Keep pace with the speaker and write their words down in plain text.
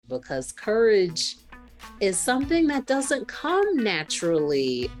because courage is something that doesn't come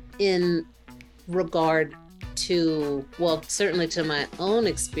naturally in regard to, well, certainly to my own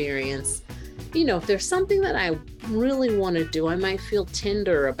experience. If there's something that I really want to do, I might feel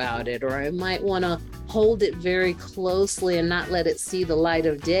tender about it, or I might want to hold it very closely and not let it see the light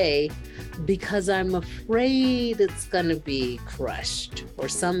of day because I'm afraid it's going to be crushed, or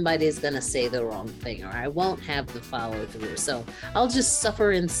somebody's going to say the wrong thing, or I won't have the follow through. So I'll just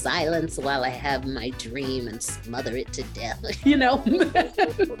suffer in silence while I have my dream and smother it to death,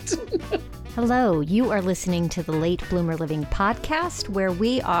 Hello, you are listening to the Late Bloomer Living podcast, where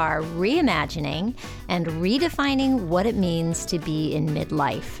we are reimagining and redefining what it means to be in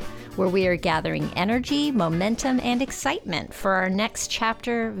midlife, where we are gathering energy, momentum, and excitement for our next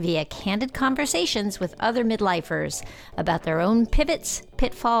chapter via candid conversations with other midlifers about their own pivots,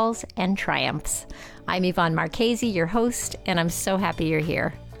 pitfalls, and triumphs. I'm Yvonne Marchese, your host, and I'm so happy you're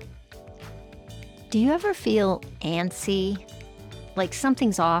here. Do you ever feel antsy? Like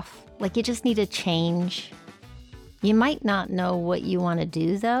something's off? Like you just need a change? You might not know what you want to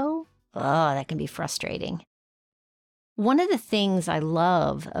do, though. Oh, that can be frustrating. One of the things I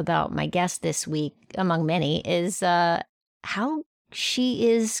love about my guest this week, among many, is how she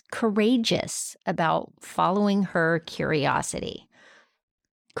is courageous about following her curiosity.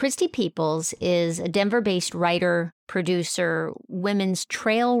 Christy Peoples is a Denver-based writer, producer, women's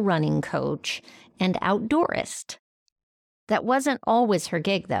trail running coach, and outdoorist. That wasn't always her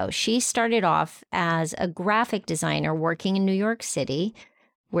gig, though. She started off as a graphic designer working in New York City,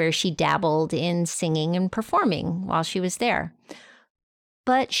 where she dabbled in singing and performing while she was there.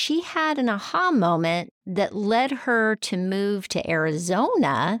 But she had an aha moment that led her to move to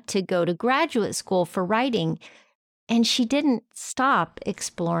Arizona to go to graduate school for writing, and she didn't stop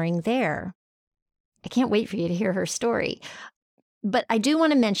exploring there. I can't wait for you to hear her story. But I do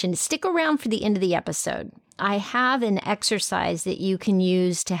want to mention, stick around for the end of the episode. I have an exercise that you can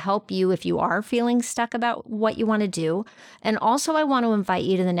use to help you if you are feeling stuck about what you want to do. And also, I want to invite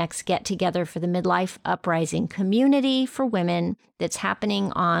you to the next get-together for the Midlife Uprising community for women that's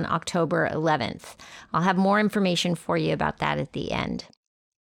happening on October 11th. I'll have more information for you about that at the end.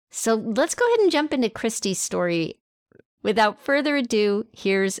 So let's go ahead and jump into Christy's story. Without further ado,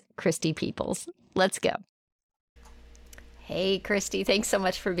 here's Christy Peoples. Let's go. Hey, Christy, thanks so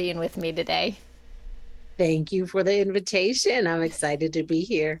much for being with me today. Thank you for the invitation. I'm excited to be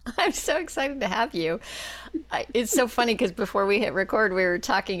here. I'm so excited to have you. It's so funny because before we hit record, we were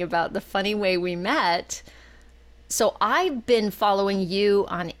talking about the funny way we met. So I've been following you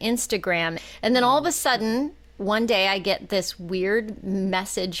on Instagram, and then all of a sudden, one day I get this weird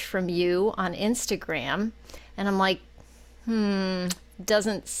message from you on Instagram, and I'm like,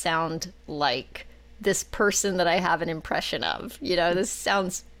 doesn't sound like this person that I have an impression of. This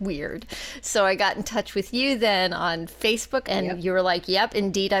sounds weird. So I got in touch with you then on Facebook, and you were like, yep,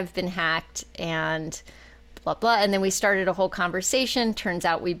 indeed, I've been hacked, and blah, blah. And then we started a whole conversation. Turns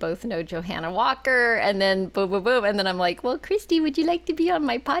out we both know Johanna Walker, and then boom, boom, boom. And then I'm like, well, Christy, would you like to be on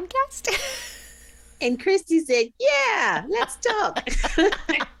my podcast? And Christy said, yeah, let's talk.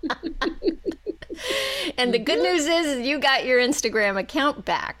 And the good news is you got your Instagram account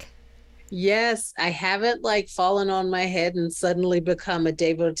back. Yes, I haven't fallen on my head and suddenly become a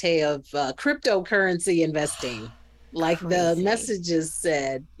devotee of cryptocurrency investing, like the messages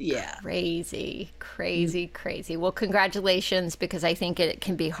said. Yeah. Crazy. Well, congratulations, because I think it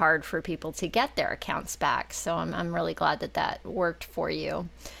can be hard for people to get their accounts back. So I'm really glad that worked for you.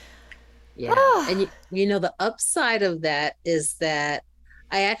 Yeah. And the upside of that is that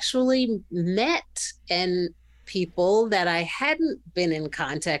I actually met people that I hadn't been in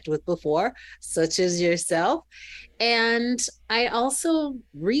contact with before, such as yourself. And I also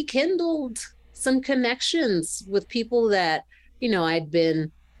rekindled some connections with people that, I'd been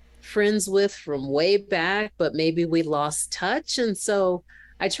friends with from way back, but maybe we lost touch. And so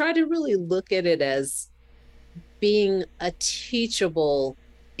I try to really look at it as being a teachable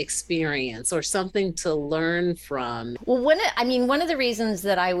experience or something to learn from. Well, one of the reasons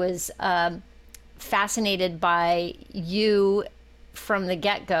that I was fascinated by you from the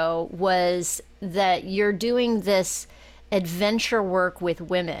get-go was that you're doing this adventure work with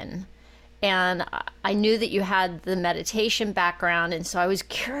women. And I knew that you had the meditation background, and so I was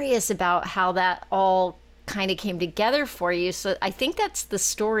curious about how that all kind of came together for you. So I think that's the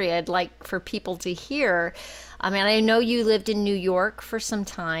story I'd like for people to hear. I mean, I know you lived in New York for some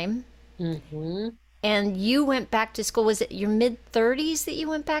time. Mm-hmm. And you went back to school. Was it your mid-30s that you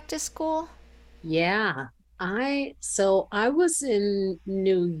went back to school? Yeah. I was in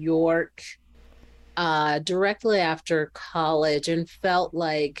New York directly after college and felt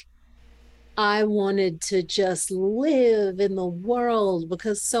like I wanted to just live in the world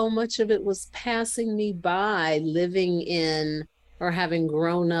because so much of it was passing me by living in or having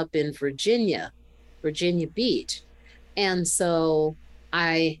grown up in Virginia Beach. And so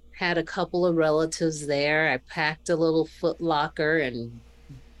I had a couple of relatives there. I packed a little Foot Locker and,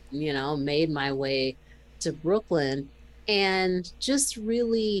 made my way to Brooklyn and just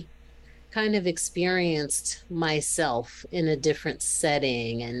really kind of experienced myself in a different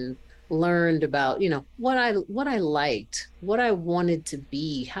setting and learned about, what I liked, what I wanted to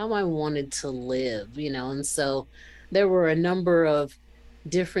be, how I wanted to live, and so there were a number of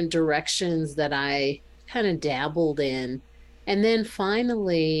different directions that I kind of dabbled in. And then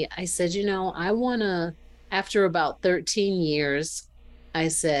finally I said, I want to, after about 13 years, I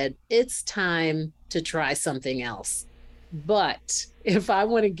said, it's time to try something else. But if I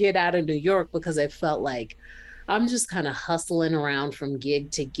want to get out of New York, because I felt like I'm just kind of hustling around from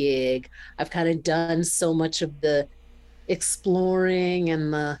gig to gig, I've kind of done so much of the exploring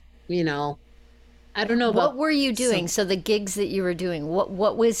and you know, I don't know What about were you doing? some. So the gigs that you were doing, what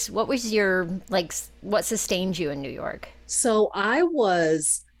was your like what sustained you in New York? So I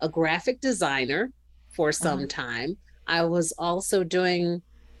was a graphic designer for Uh-huh. some time. I was also doing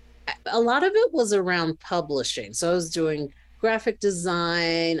a lot of it was around publishing. So I was doing graphic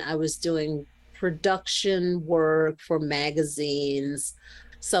design, I was doing production work for magazines.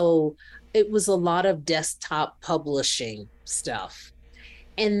 So it was a lot of desktop publishing stuff.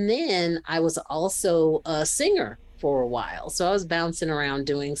 And then I was also a singer for a while. So I was bouncing around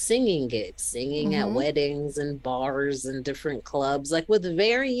doing singing gigs, singing at Mm-hmm. weddings and bars and different clubs, like with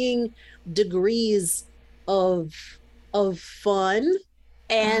varying degrees of fun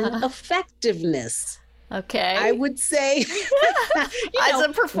and Uh-huh. effectiveness, I Okay. would say. you As know,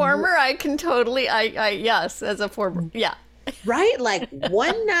 a performer, I can totally I yes, as a former. Yeah. right? Like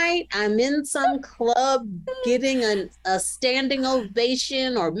one night I'm in some club getting a standing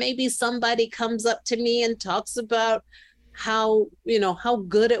ovation, or maybe somebody comes up to me and talks about how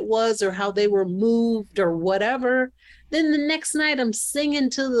good it was or how they were moved or whatever. Then the next night I'm singing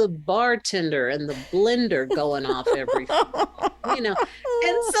to the bartender and the blender going off every,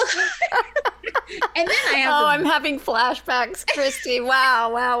 and so, and then I have Oh, the, I'm having flashbacks, Christy.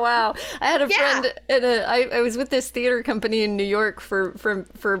 Wow, wow, wow. I had a yeah. friend I was with this theater company in New York for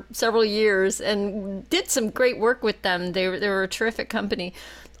several years and did some great work with them. They were a terrific company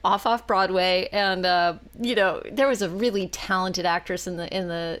off Broadway, and there was a really talented actress in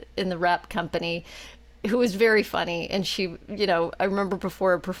the rep company who was very funny. And she, I remember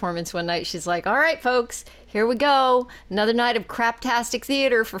before a performance one night, she's like, all right, folks, here we go. Another night of craptastic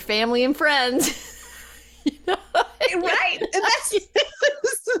theater for family and friends. Right. And that's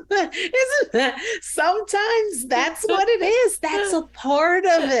isn't that sometimes that's what it is. That's a part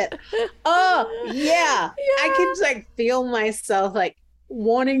of it. Oh yeah. I can like feel myself like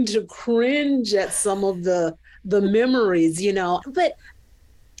wanting to cringe at some of the memories. But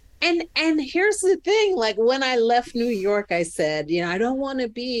and here's the thing, like when I left New York, I said, I don't want to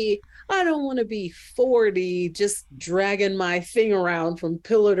be 40 just dragging my thing around from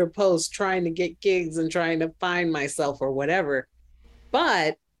pillar to post trying to get gigs and trying to find myself or whatever.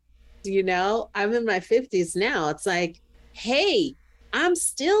 But, I'm in my 50s now. It's like, hey, I'm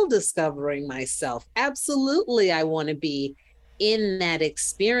still discovering myself. Absolutely, I want to be in that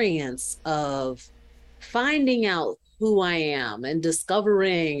experience of finding out who I am and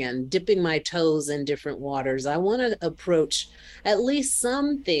discovering and dipping my toes in different waters. I want to approach at least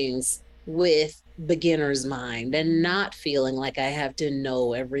some things with beginner's mind and not feeling like I have to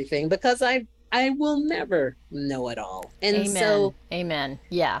know everything, because I will never know it all. And Amen. so, Amen.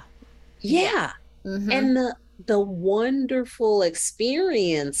 Yeah. Yeah. yeah. Mm-hmm. And the wonderful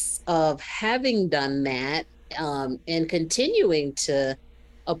experience of having done that, and continuing to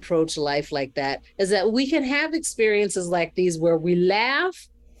approach life like that, is that we can have experiences like these where we laugh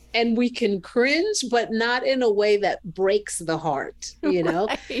and we can cringe, but not in a way that breaks the heart.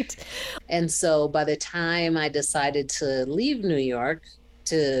 Right. And so by the time I decided to leave New York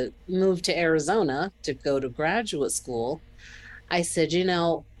to move to Arizona to go to graduate school, I said,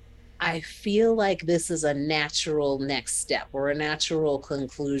 I feel like this is a natural next step or a natural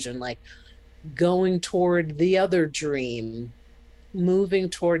conclusion, like going toward the other dream, moving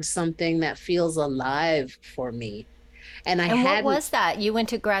towards something that feels alive for me. And I And what hadn't, was that? You went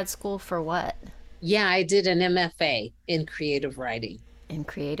to grad school for what? yeah, I did an MFA in creative writing. In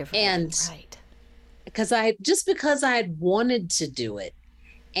creative writing, And right. because I'd wanted to do it.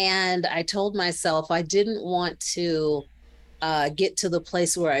 And I told myself I didn't want to get to the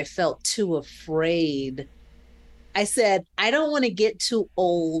place where I felt too afraid. I said, I don't want to get too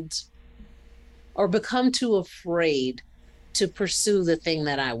old or become too afraid to pursue the thing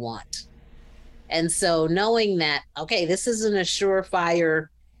that I want. And so knowing that, okay, this isn't a surefire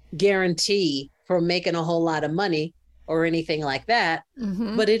guarantee for making a whole lot of money or anything like that,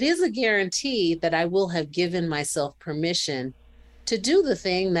 but it is a guarantee that I will have given myself permission to do the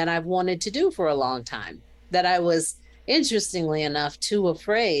thing that I've wanted to do for a long time, that I was, interestingly enough, too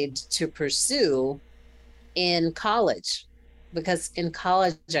afraid to pursue in college. Because in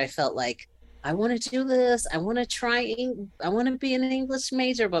college, I felt like, I want to do this. I want to be an English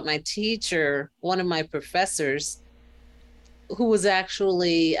major. But my teacher, one of my professors, who was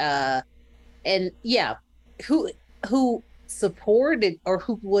actually, who supported or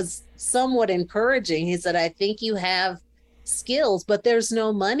who was somewhat encouraging, he said, I think you have skills, but there's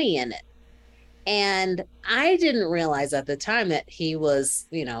no money in it. And I didn't realize at the time that he was,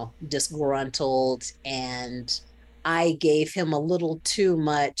 disgruntled, and I gave him a little too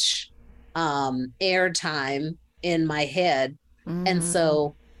much airtime in my head. And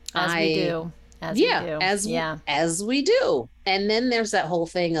so as we do. As we do. And then there's that whole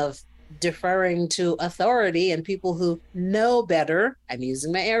thing of deferring to authority and people who know better. I'm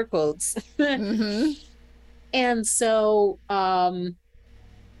using my air quotes. And so I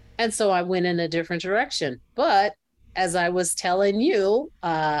went in a different direction. But as I was telling you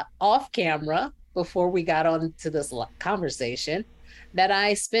off camera before we got on to this conversation, that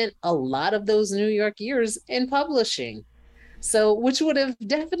I spent a lot of those New York years in publishing. So, which would have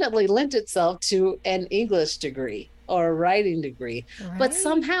definitely lent itself to an English degree or a writing degree. Right. But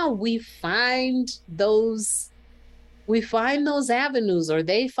somehow we find those avenues, or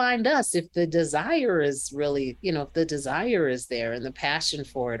they find us, if the desire is really, if the desire is there and the passion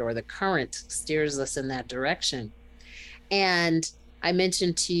for it, or the current steers us in that direction. And I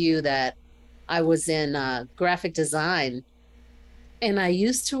mentioned to you that I was in graphic design, and I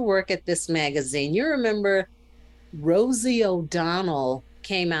used to work at this magazine. You remember Rosie O'Donnell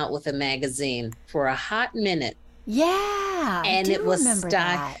came out with a magazine for a hot minute. Yeah. And it was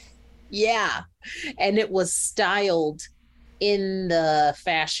yeah. And it was styled in the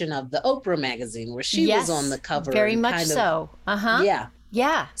fashion of the Oprah magazine, where she was on the cover. Very much so. Yeah.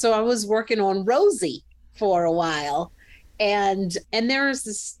 Yeah. So I was working on Rosie for a while. And there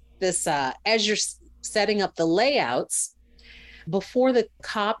was this as you're setting up the layouts, before the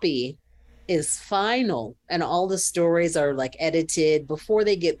copy is final and all the stories are like edited, before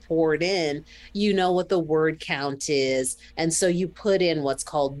they get poured in, you know what the word count is. And so you put in what's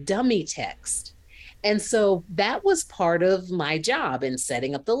called dummy text. And so that was part of my job in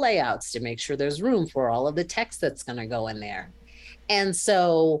setting up the layouts, to make sure there's room for all of the text that's going to go in there. And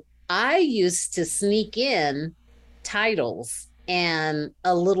so I used to sneak in titles and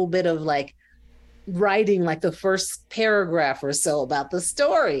a little bit of like writing like the first paragraph or so about the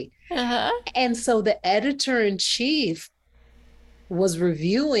story. And so the editor-in-chief was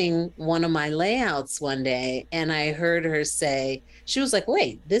reviewing one of my layouts one day, and I heard her say, she was like,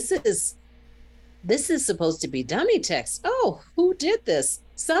 wait, this is supposed to be dummy text. Oh, who did this?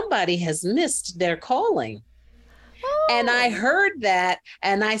 Somebody has missed their calling. Oh. And I heard that,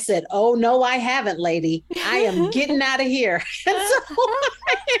 and I said, oh, no, I haven't, lady. I am getting out of here.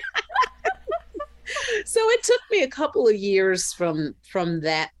 So it took me a couple of years from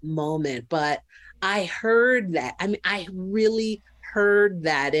that moment, but I heard that. I mean, I really heard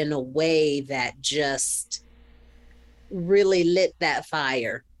that in a way that just really lit that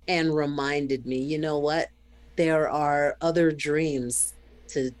fire and reminded me, you know what? There are other dreams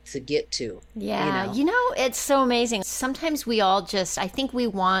to get to. Yeah. It's so amazing. Sometimes we all I think we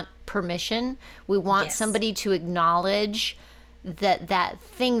want permission. We want somebody to acknowledge that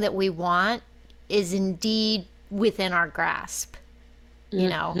thing that we want is indeed within our grasp,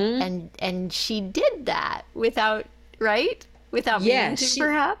 and she did that without meaning to,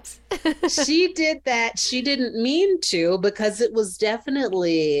 perhaps. She did that. She didn't mean to, because it was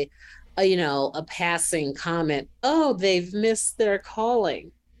definitely a passing comment. Oh, they've missed their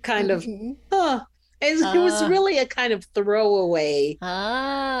calling, kind of. It was really a kind of throwaway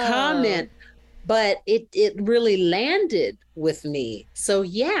comment. But it really landed with me. So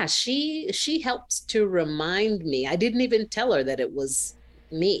yeah, she helps to remind me. I didn't even tell her that it was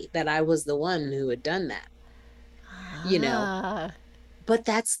me, that I was the one who had done that. But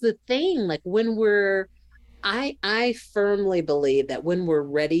that's the thing. Like I firmly believe that when we're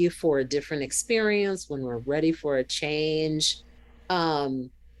ready for a different experience, when we're ready for a change,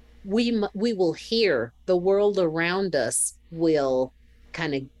 we will hear the world around us will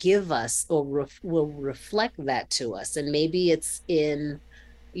kind of give us or will reflect that to us. And maybe it's in,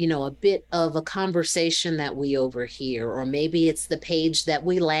 a bit of a conversation that we overhear, or maybe it's the page that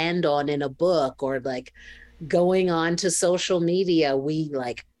we land on in a book, or like going on to social media, we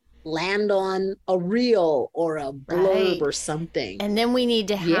like land on a reel or a blurb Right. or something. And then we need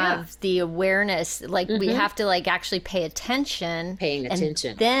to Yeah. have the awareness, like we Mm-hmm. have to like actually pay attention. Paying And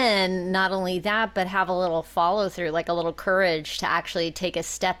attention. then not only that, but have a little follow through, like a little courage to actually take a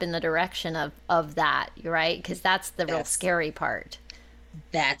step in the direction of that, right? Because that's the real That's scary part.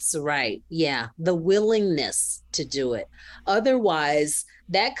 That's right. Yeah. The willingness to do it. Otherwise,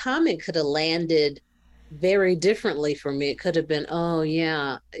 that comment could have landed very differently for me. It could have been, oh,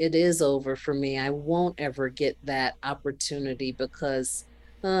 yeah, it is over for me. I won't ever get that opportunity because,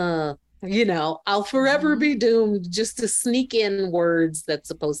 I'll forever Mhm. be doomed just to sneak in words that's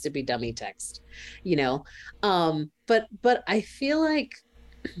supposed to be dummy text, you know. But I feel like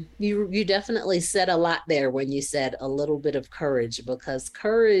you definitely said a lot there when you said a little bit of courage, because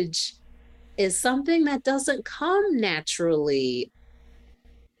courage is something that doesn't come naturally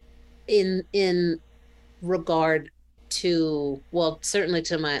in regard to, well, certainly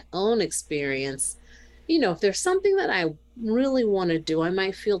to my own experience. If there's something that I really want to do, I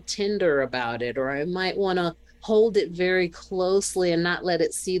might feel tender about it, or I might want to hold it very closely and not let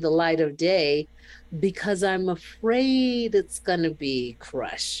it see the light of day because I'm afraid it's going to be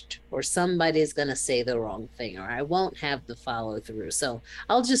crushed, or somebody's going to say the wrong thing, or I won't have the follow through. So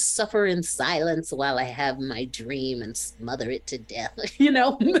I'll just suffer in silence while I have my dream and smother it to death,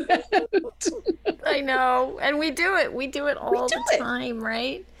 I know. And we do it. We do it We all do the it. time,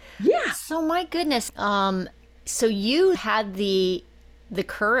 right? Yeah. So my goodness. So you had the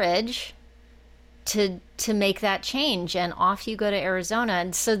courage to make that change, and off you go to Arizona.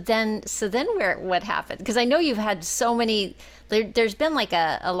 And so then what happened? Because I know you've had so many there's been like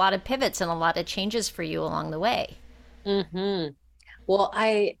a lot of pivots and a lot of changes for you along the way. Hmm. Well,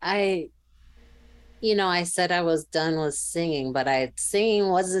 I said I was done with singing, but singing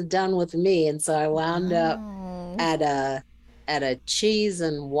wasn't done with me. And so I wound up Oh. at a cheese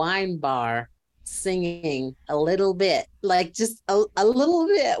and wine bar singing a little bit, like just a little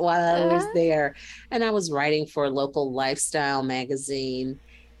bit while I was Uh, there. And I was writing for a local lifestyle magazine.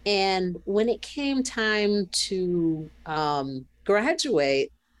 And when it came time to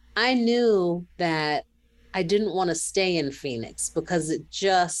graduate, I knew that I didn't want to stay in Phoenix because it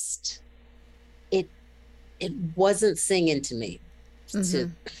it wasn't singing to me, to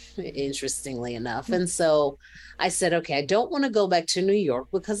mhm. interestingly enough. And so I said, okay, I don't want to go back to New York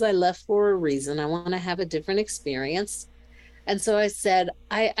because I left for a reason. I want to have a different experience. And so I said,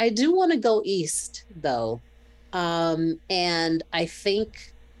 I do want to go east though. And I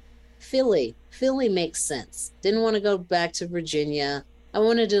think Philly makes sense. Didn't want to go back to Virginia. I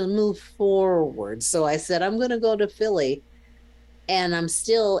wanted to move forward. So I said, I'm going to go to Philly, and I'm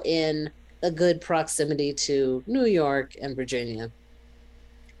still in a good proximity to New York and Virginia.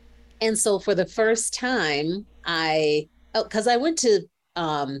 And so for the first time, because I went to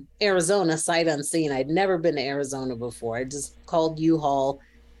Arizona sight unseen. I'd never been to Arizona before. I just called U-Haul.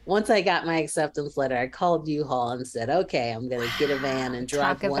 Once I got my acceptance letter, I called U-Haul and said, okay, I'm going to get a van Wow. and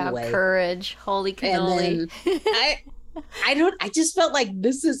drive Talk one about way. courage. Holy And cannoli. then I, I just felt like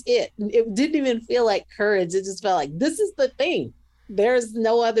this is it. It didn't even feel like courage. It just felt like this is the thing. There's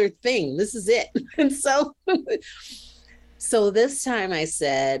no other thing. This is it. And so this time I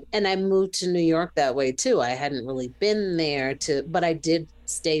said, and I moved to New York that way too. I hadn't really been there but I did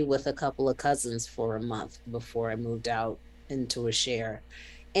stay with a couple of cousins for a month before I moved out into a share.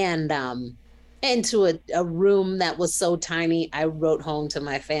 And into a room that was so tiny, I wrote home to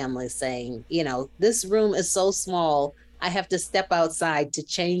my family saying, this room is so small, I have to step outside to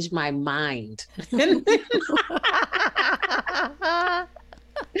change my mind.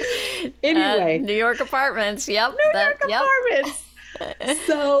 Anyway, New York apartments. Yep. New That. York Yep.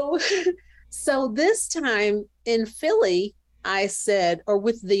 apartments. So this time in Philly, I said, or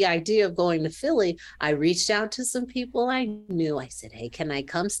with the idea of going to Philly, I reached out to some people I knew. I said, hey, can I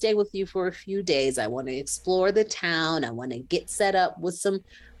come stay with you for a few days? I want to explore the town. I want to get set up with some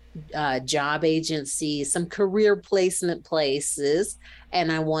job agencies, some career placement places.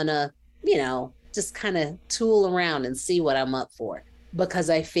 And I want to, just kind of tool around and see what I'm up for. Because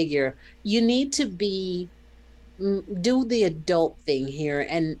I figure you need to do the adult thing here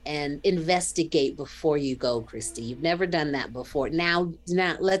and investigate before you go, Christy. You've never done that before. Now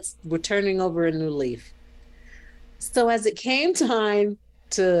we're turning over a new leaf. So as it came time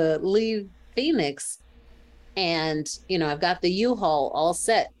to leave Phoenix, and I've got the U-Haul all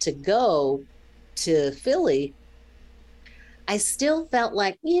set to go to Philly, I still felt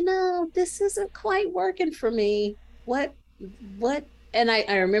like, this isn't quite working for me. What? And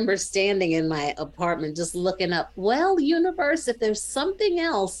I remember standing in my apartment just looking up, well, universe, if there's something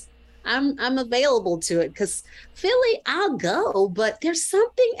else, I'm available to it, because Philly, I'll go, but there's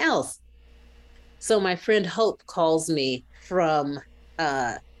something else. So my friend Hope calls me from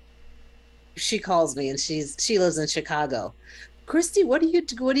she calls me, and she lives in Chicago. Christy, what are you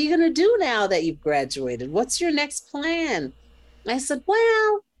going to do now that you've graduated? What's your next plan? I said,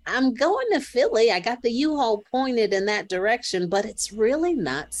 well, I'm going to Philly. I got the U-Haul pointed in that direction, but it's really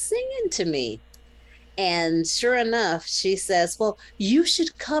not singing to me. And sure enough, she says, well, you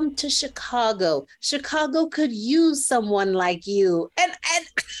should come to Chicago. Chicago could use someone like you. And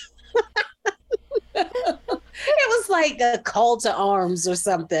it was like a call to arms or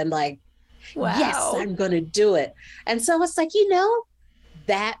something, like, Wow. yes, I'm going to do it. And so it's like,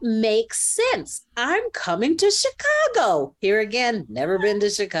 that makes sense. I'm coming to Chicago. Here again, never been to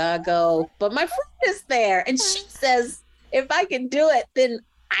Chicago, but my friend is there. And she says, if I can do it, then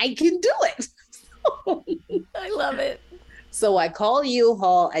I can do it. I love it. So I call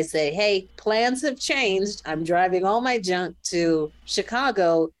U-Haul. I say, hey, plans have changed. I'm driving all my junk to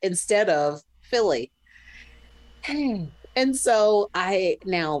Chicago instead of Philly. And so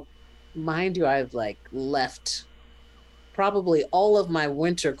now, mind you, I've like left probably all of my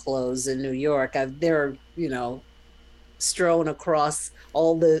winter clothes in New York. They're, strewn across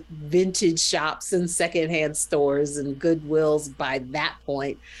all the vintage shops and secondhand stores and Goodwills by that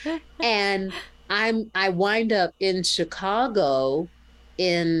point. And I wind up in Chicago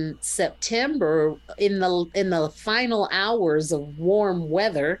in September in the final hours of warm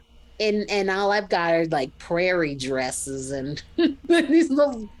weather. And all I've got are like prairie dresses and these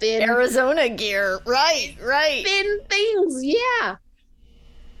little thin Arizona gear. Right. thin things. Yeah.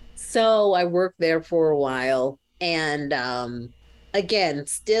 So I worked there for a while, and again,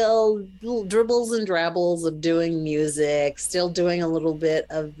 still little dribbles and drabbles of doing music, still doing a little bit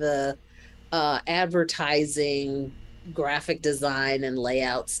of the advertising, graphic design and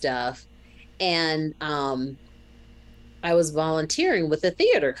layout stuff. And I was volunteering with a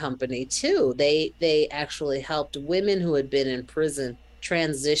theater company too. They actually helped women who had been in prison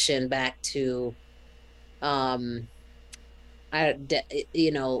transition back to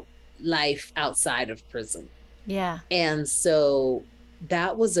life outside of prison. Yeah. And so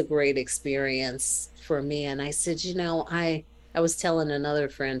that was a great experience for me. And I said, I was telling another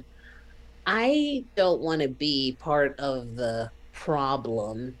friend, I don't want to be part of the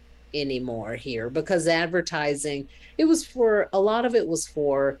problem anymore here, because advertising, a lot of it was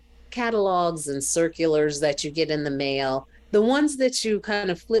for catalogs and circulars that you get in the mail, the ones that you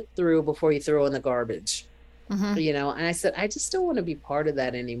kind of flip through before you throw in the garbage. Mm-hmm. And I said, I just don't want to be part of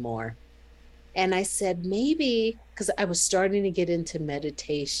that anymore. And I said, maybe, because I was starting to get into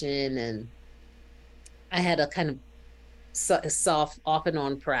meditation, and I had a kind of soft off and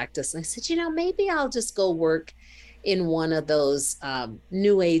on practice. And I said, maybe I'll just go work in one of those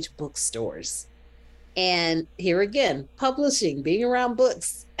new age bookstores. And here again, publishing, being around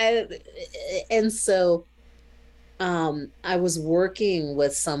books. And so I was working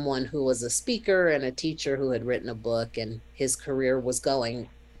with someone who was a speaker and a teacher who had written a book, and his career was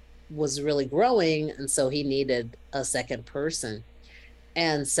really growing. And so he needed a second person.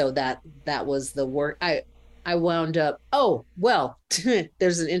 And so that was the work. I wound up,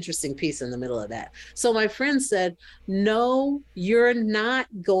 there's an interesting piece in the middle of that. So my friend said, no, you're not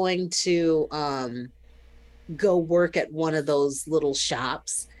going to go work at one of those little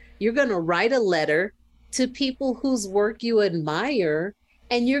shops. You're going to write a letter to people whose work you admire,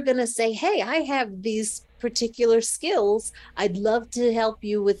 and you're going to say, hey, I have these particular skills. I'd love to help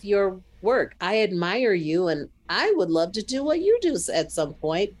you with your work. I admire you, and I would love to do what you do at some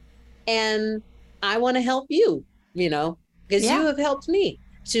point. And I want to help you, because you have helped me.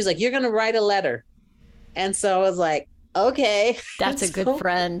 She was like, you're going to write a letter. And so I was like, okay. That's a good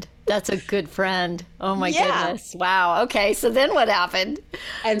friend. That's a good friend. Oh my goodness. Wow. Okay. So then what happened?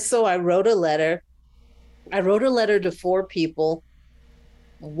 And so I wrote a letter. I wrote a letter to 4 people.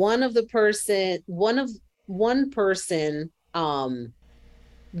 One person, the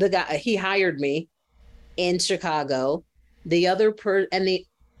guy, he hired me in Chicago. The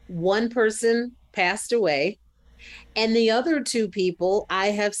one person passed away, and the other 2 people I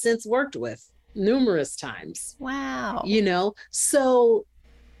have since worked with numerous times. Wow. So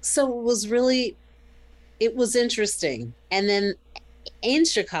it was interesting. And then in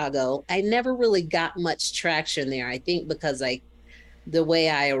Chicago, I never really got much traction there. I think because the way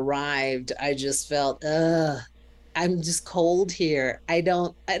I arrived, I just felt, I'm just cold here. I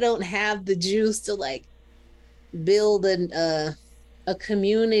don't have the juice to build a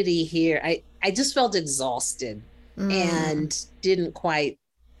community here. I just felt exhausted Mm. and didn't quite,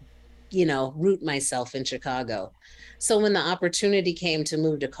 root myself in Chicago. So when the opportunity came to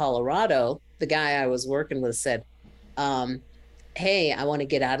move to Colorado, the guy I was working with said, um, hey, I want to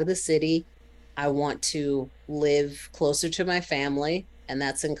get out of the city. I want to live closer to my family, and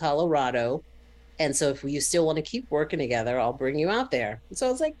that's in Colorado. And so if you still want to keep working together, I'll bring you out there. And so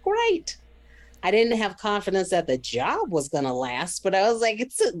I was like, great. I didn't have confidence that the job was going to last, but I was like,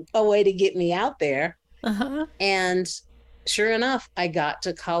 it's a way to get me out there. Uh-huh. And sure enough, I got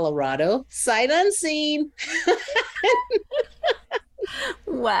to Colorado sight unseen.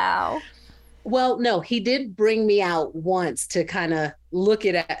 Wow. Well, no, he did bring me out once to kind of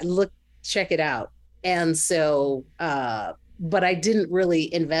check it out. And so, but I didn't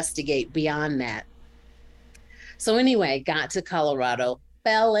really investigate beyond that. So anyway, got to Colorado,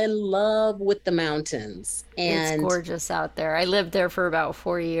 fell in love with the mountains. It's And gorgeous out there. I lived there for about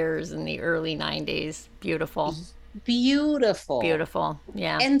 4 years in the early 90s. Beautiful. beautiful. Beautiful.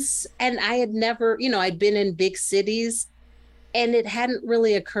 Yeah. And I had never, I'd been in big cities, and it hadn't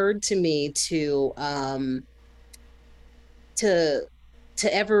really occurred to me to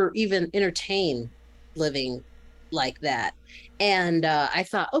to ever even entertain living like that. And I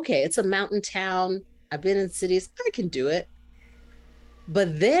thought, okay, it's a mountain town. I've been in cities, I can do it.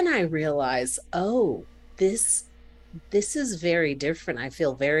 But then I realized, oh, this this is very different. I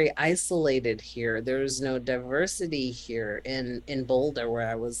feel very isolated here. There's no diversity here in Boulder where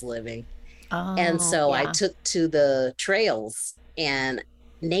I was living. And Oh, so I yeah. took to the trails and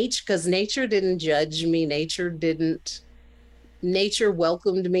nature, because nature didn't judge me. Nature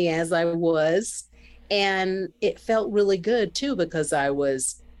welcomed me as I was. And it felt really good too, because I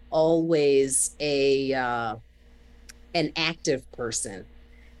was always an active person.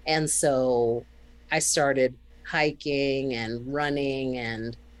 And so I started hiking and running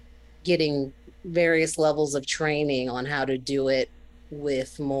and getting various levels of training on how to do it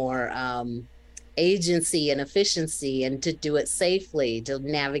with more agency and efficiency, and to do it safely, to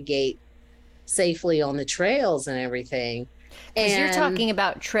navigate safely on the trails and everything. Because you're And talking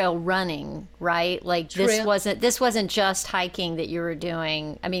about trail running, right? Like trail, this wasn't just hiking that you were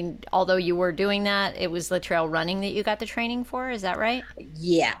doing. I mean, although you were doing that, it was the trail running that you got the training for. Is that right?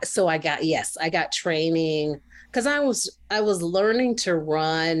 yeah. So I got training because I was learning to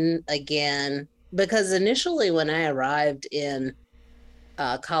run again, because initially when I arrived in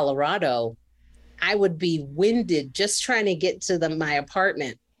Colorado, I would be winded just trying to get to my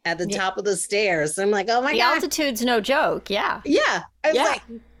apartment at the Yeah. top of the stairs. I'm like, oh my The God. altitude's no joke. Yeah. Yeah. I was Yeah. like,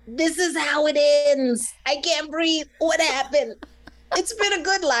 this is how it ends. I can't breathe. What happened? It's been a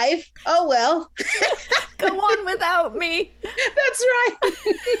good life. Oh, well. Go on without me. That's right.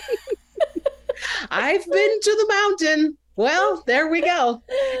 I've been to the mountain. Well, there we go.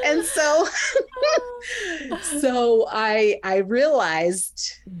 And so I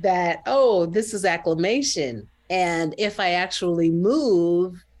realized that, oh, this is acclimation. And if I actually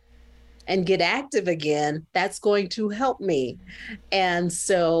move and get active again, that's going to help me. And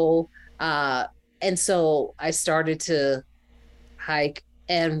so uh I started to hike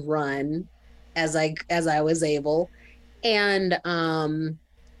and run as I was able. And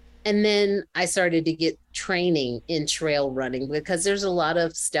then I started to get training in trail running, because there's a lot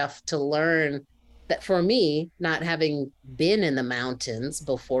of stuff to learn that, for me, not having been in the mountains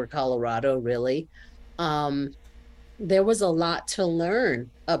before Colorado, really, um, there was a lot to learn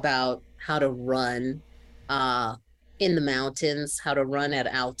about how to run uh, in the mountains, how to run at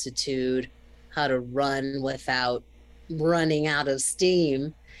altitude, how to run without running out of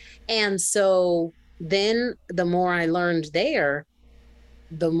steam. And so then the more I learned there,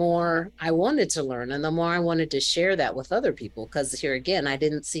 the more I wanted to learn, and the more I wanted to share that with other people. Because here again, I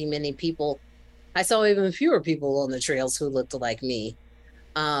didn't see many people. I saw even fewer people on the trails who looked like me.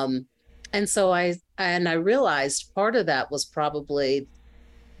 Um, and so I realized part of that was probably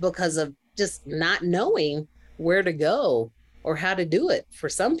because of just not knowing where to go or how to do it for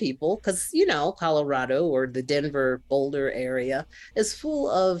some people. Because, Colorado or the Denver Boulder area is full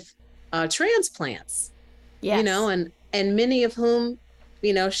of transplants, Yes. and many of whom,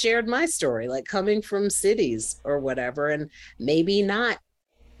 shared my story, like coming from cities or whatever, and maybe not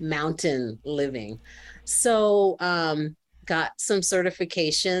mountain living. So, got some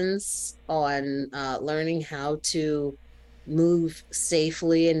certifications on learning how to move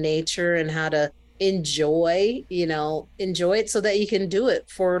safely in nature and how to enjoy it so that you can do it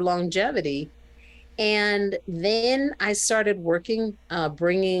for longevity. And then I started working,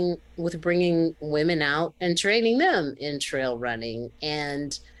 bringing women out and training them in trail running.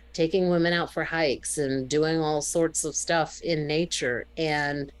 And taking women out for hikes and doing all sorts of stuff in nature.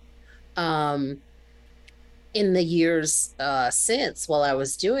 And um, in the years since, while I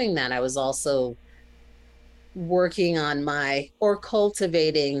was doing that, I was also working on my or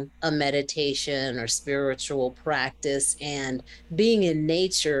cultivating a meditation or spiritual practice, and being in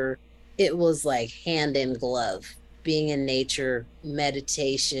nature, it was like hand in glove. Being in nature,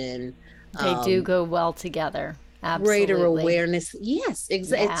 meditation, They do um go well together. greater Absolutely. awareness. Yes, Yeah.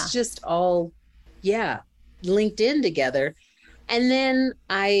 it's just all, yeah, linked in together. And then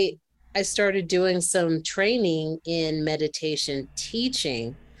I started doing some training in meditation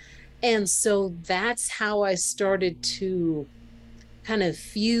teaching, and so that's how I started to kind of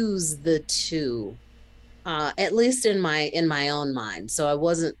fuse the two, at least in my own mind. So I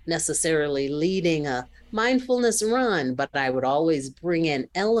wasn't necessarily leading a mindfulness run, but I would always bring in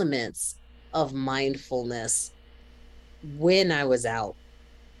elements of mindfulness when I was out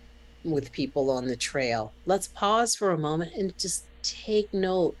with people on the trail. Let's pause for a moment and just take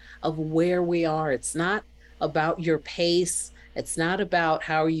note of where we are. It's not about your pace, it's not about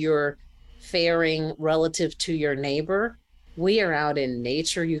how you're faring relative to your neighbor. We are out in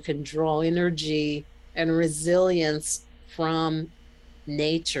nature. You can draw energy and resilience from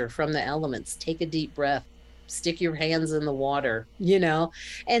nature, from the elements. Take a deep breath, stick your hands in the water, you know?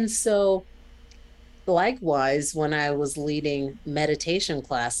 And so likewise, when I was leading meditation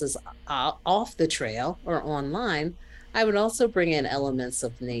classes off the trail or online, I would also bring in elements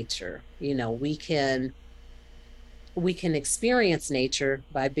of nature. You know, we can experience nature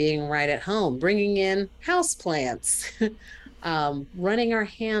by being right at home, bringing in house plants, running our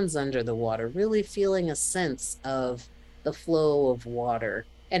hands under the water, really feeling a sense of the flow of water,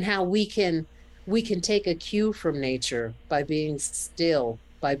 and how we can take a cue from nature by being still,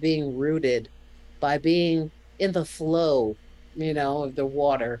 by being rooted, by being in the flow, you know, of the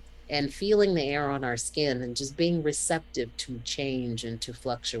water, and feeling the air on our skin and just being receptive to change and to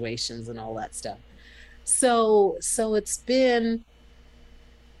fluctuations and all that stuff. So it's been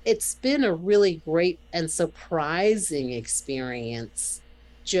a really great and surprising experience,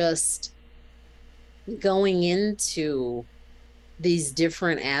 just going into these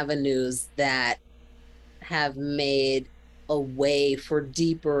different avenues that have made a way for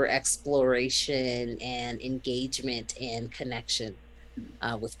deeper exploration and engagement and connection,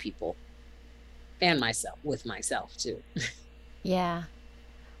 with people, and myself, with myself too. Yeah.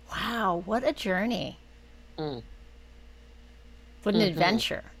 Wow, what a journey. Mm, What an mhm,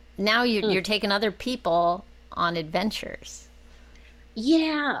 adventure. Now mm. you're taking other people on adventures.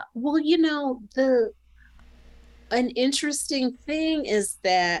 Yeah, well, you know, the an interesting thing is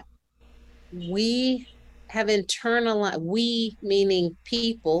that we have internalized, we meaning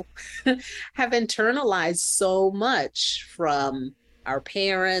people, have internalized so much from our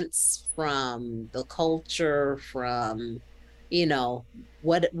parents, from the culture, from, you know,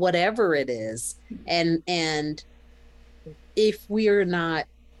 whatever it is. And if we're not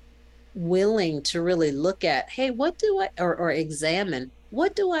willing to really look at, hey, what do I, or examine,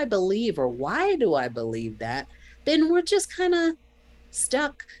 what do I believe, or why do I believe that, then we're just kind of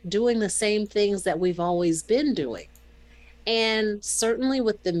stuck doing the same things that we've always been doing. And certainly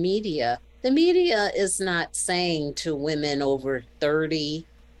with the media is not saying to women over 30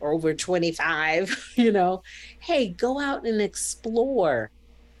 or over 25, you know, hey, go out and explore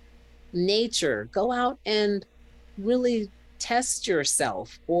nature, go out and really test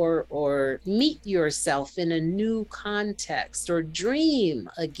yourself, or meet yourself in a new context, or dream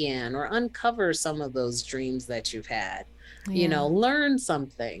again, or uncover some of those dreams that you've had, you Yeah. know, learn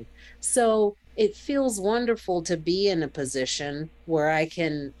something. So it feels wonderful to be in a position where I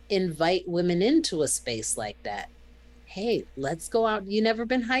can invite women into a space like that. Hey, let's go out. You never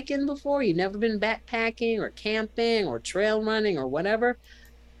been hiking before, you never been backpacking or camping or trail running or whatever,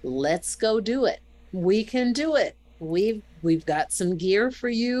 let's go do it. We can do it. We've got some gear for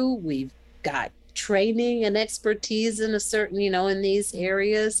you. We've got training and expertise in a certain, you know, in these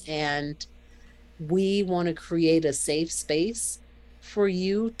areas, and we want to create a safe space for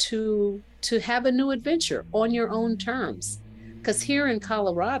you to have a new adventure on your own terms. Because here in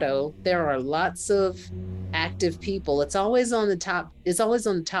Colorado, there are lots of active people. It's always on the top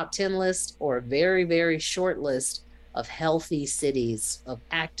 10 list, or a very, very short list of healthy cities of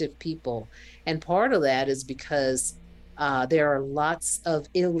active people. And part of that is because there are lots of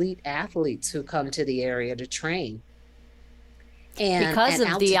elite athletes who come to the area to train, and Because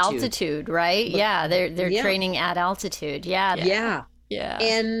at of the altitude. altitude, right? But Yeah, they're yeah, training at altitude. Yeah. yeah. Yeah.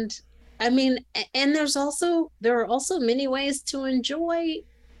 And I mean, and there are also many ways to enjoy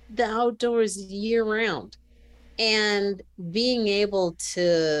the outdoors year round. And being able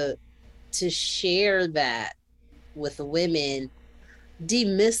to share that with women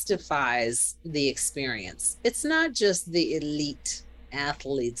demystifies the experience. It's not just the elite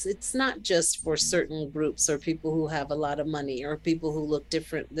athletes. It's not just for certain groups or people who have a lot of money or people who look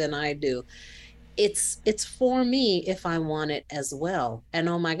different than I do. It's for me if I want it as well. And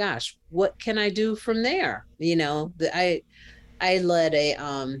oh my gosh, what can I do from there? I led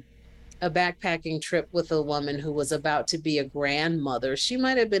a backpacking trip with a woman who was about to be a grandmother. She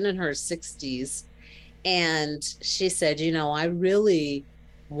might have been in her 60s. And she said, I really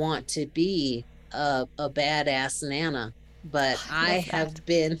want to be a badass Nana, but I have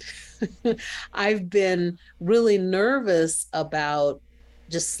been, I've been really nervous about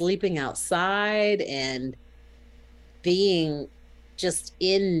just sleeping outside and being just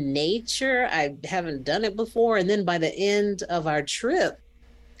in nature. I haven't done it before. And then by the end of our trip,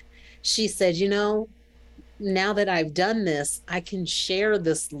 she said, now that I've done this, I can share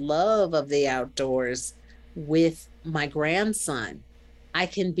this love of the outdoors with my grandson. I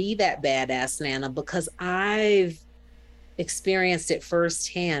can be that badass Nana because I've experienced it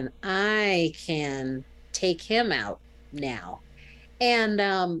firsthand. I can take him out now. And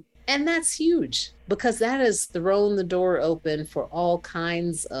that's huge because that has thrown the door open for all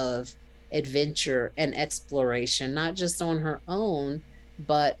kinds of adventure and exploration, not just on her own,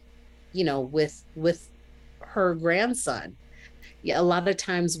 but with her grandson. Yeah, a lot of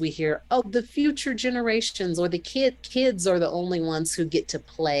times we hear, oh, the future generations or the kids are the only ones who get to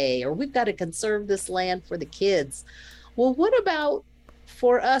play, or we've got to conserve this land for the kids. Well, what about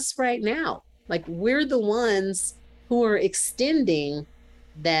for us right now? Like, we're the ones who are extending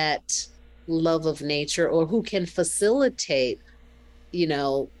that love of nature, or who can facilitate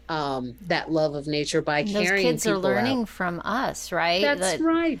that love of nature by and carrying those kids are learning out. from us, right? That's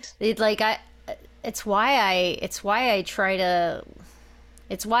right. It's why I try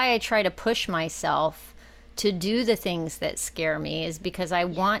to push myself to do the things that scare me, is because I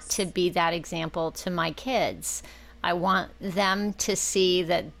want to be that example to my kids. I want them to see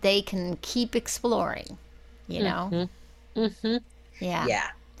that they can keep exploring, know? Mm-hmm. Yeah. Yeah.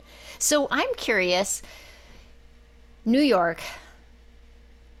 So I'm curious, New York,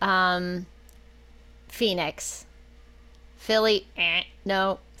 Phoenix, Philly,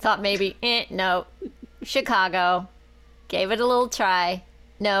 no. Thought maybe, no. Chicago, gave it a little try,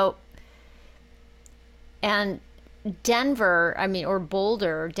 no. And Denver, or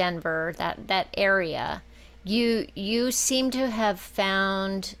Boulder, Denver, that area, you seem to have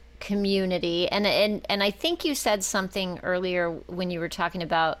found community, and I think you said something earlier when you were talking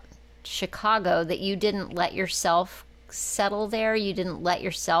about Chicago, that you didn't let yourself settle there, you didn't let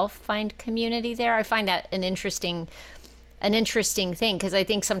yourself find community there. I find that an interesting thing, because I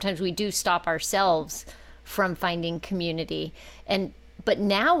think sometimes we do stop ourselves from finding community. But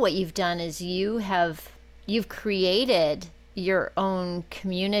now what you've done is you've created your own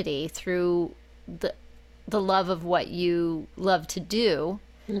community through the love of what you love to do,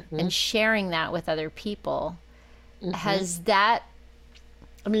 mm-hmm. and sharing that with other people. Mm-hmm. Has that,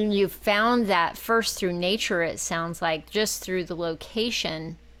 you found that first through nature, it sounds like, just through the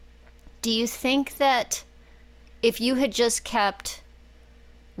location. Do you think that if you had just kept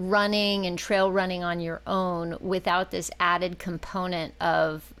running and trail running on your own without this added component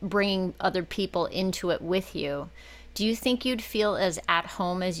of bringing other people into it with you, do you think you'd feel as at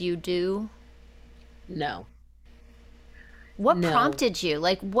home as you do? No. What prompted you?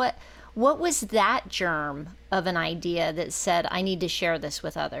 Like, what was that germ of an idea that said, I need to share this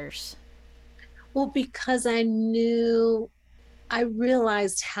with others? Well, because I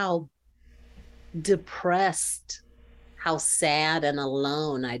realized how depressed, how sad and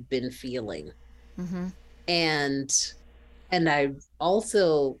alone I'd been feeling. Mm-hmm. And I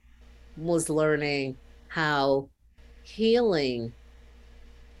also was learning how healing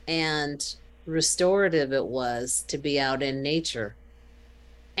and restorative it was to be out in nature.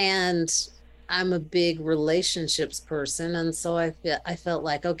 And I'm a big relationships person. And so I felt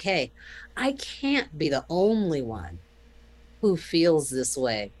like, okay, I can't be the only one who feels this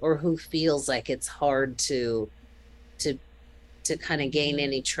way, or who feels like it's hard to kind of gain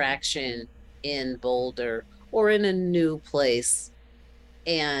any traction in Boulder or in a new place.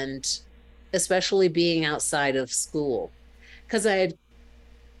 And especially being outside of school, because I had,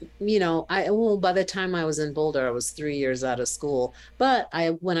 by the time I was in Boulder, I was 3 years out of school. But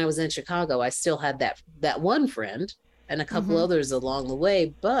when I was in Chicago, I still had that one friend and a couple mm-hmm. others along the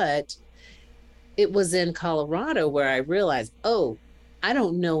way. But it was in Colorado where I realized, oh, I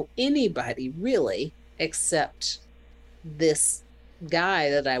don't know anybody really except this guy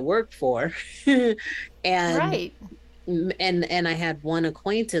that I worked for. and Right. and I had one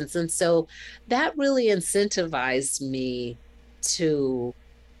acquaintance. And so that really incentivized me to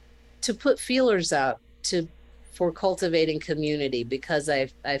put feelers out to for cultivating community, because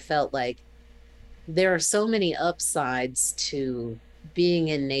I felt like there are so many upsides to being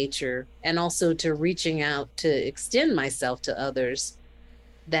in nature, and also to reaching out to extend myself to others,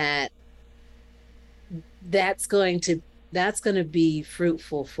 that that's going to that's going to be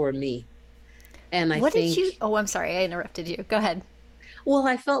fruitful for me. And I What did think, you? Oh, I'm sorry, I interrupted you. Go ahead. well,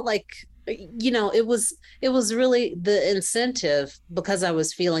 I felt like, it was really the incentive, because I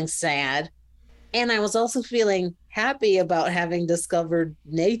was feeling sad, and I was also feeling happy about having discovered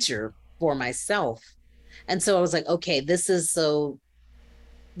nature for myself. And so I was like, okay, this is so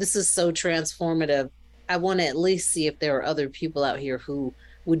transformative. I want to at least see if there are other people out here who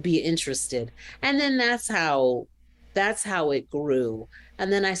would be interested. And then that's how it grew.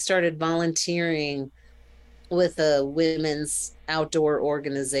 And then I started volunteering with a women's outdoor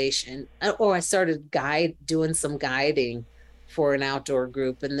organization, or I started doing some guiding for an outdoor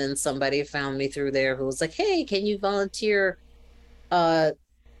group. And then somebody found me through there who was like, hey, can you volunteer uh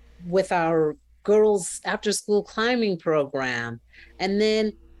with our girls after school climbing program? And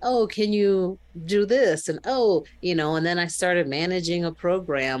then, oh, can you do this? And and then I started managing a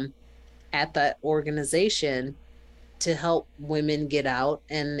program at that organization to help women get out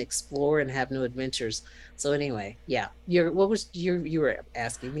and explore and have new adventures. So anyway, yeah. You were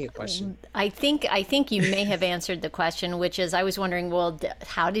asking me a question. I think you may have answered the question, which is I was wondering, well,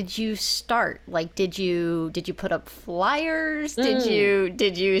 how did you start? Like, did you put up flyers? Mm,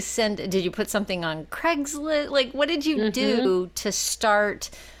 Did you put something on Craigslist? Like, what did you mm-hmm. do to start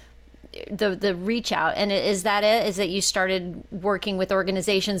the reach out? And is that it? Is that you started working with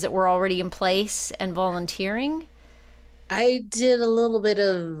organizations that were already in place and volunteering? I did a little bit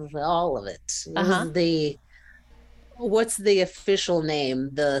of all of it. It Uh huh. was the What's the official name?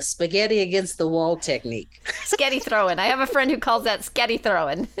 The spaghetti against the wall technique. Sketty throwing. I have a friend who calls that sketty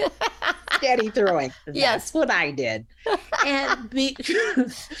throwing. Spaghetti throwing. Yes. That's what I did. And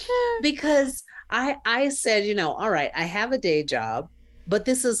because I said, all right, I have a day job, but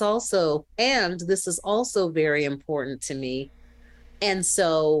this is also very important to me. And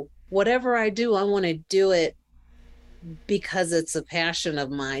so whatever I do, I want to do it because it's a passion of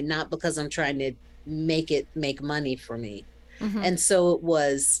mine, not because I'm trying to make money for me. Mm-hmm. And so it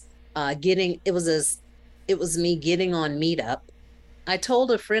was me getting on Meetup. I told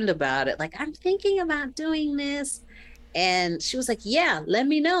a friend about it, like, I'm thinking about doing this. And she was like, yeah, let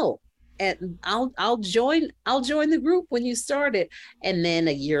me know. And I'll join the group when you start it. And then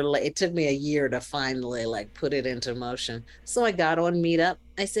a year later, it took me a year to finally like put it into motion. So I got on Meetup.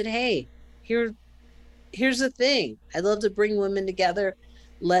 I said, hey, here here's the thing. I love to bring women together.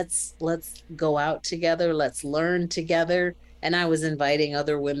 Let's go out together. Let's learn together. And I was inviting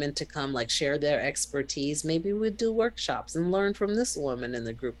other women to come, like, share their expertise. Maybe we'd do workshops and learn from this woman in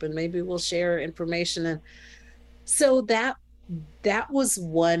the group, and maybe we'll share information. And so that was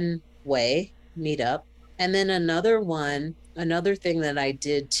one way, Meetup. And then another thing that I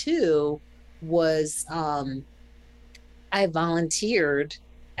did too was I volunteered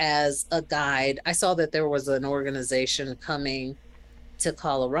as a guide. I saw that there was an organization coming to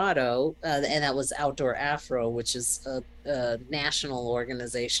Colorado, and that was Outdoor Afro, which is a national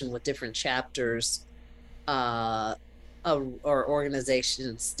organization with different chapters, uh, or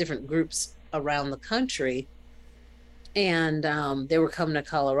organizations, different groups around the country. And they were coming to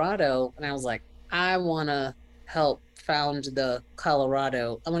Colorado, and I was like, I want to help found the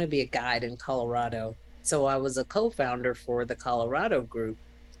Colorado. I want to be a guide in Colorado. So I was a co-founder for the Colorado group,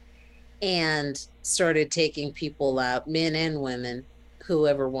 and started taking people out, men and women,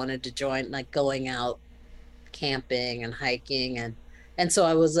 whoever wanted to join, like going out camping and hiking. And so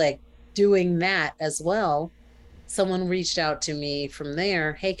I was like doing that as well. Someone reached out to me from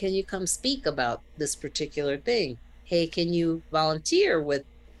there. Hey, can you come speak about this particular thing? Hey, can you volunteer with,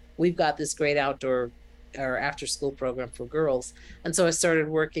 we've got this great outdoor or after school program for girls. And so I started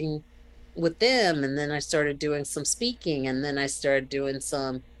working with them, and then I started doing some speaking, and then I started doing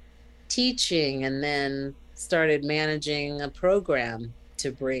some teaching, and then started managing a program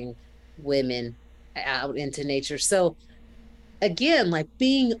to bring women out into nature. So again, like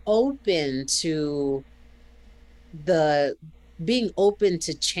the being open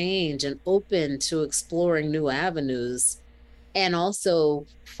to change and open to exploring new avenues, and also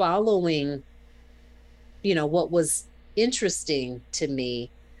following, what was interesting to me.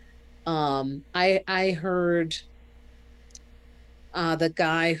 I heard the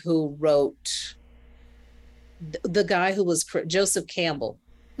guy who wrote the guy who was Joseph Campbell,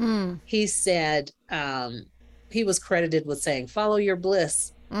 he said, he was credited with saying, follow your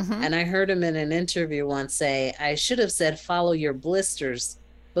bliss. And I heard him in an interview once say, I should have said, follow your blisters,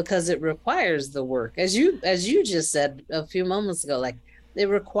 because it requires the work. As you just said a few moments ago, like, it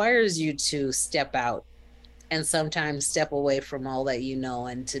requires you to step out and sometimes step away from all that you know,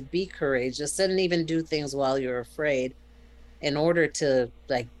 and to be courageous and even do things while you're afraid in order to,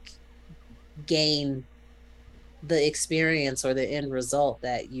 like, gain the experience or the end result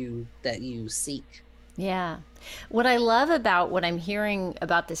that you seek. Yeah. What I love about what I'm hearing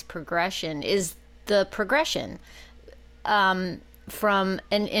about this progression is the progression from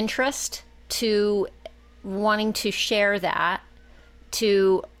an interest to wanting to share that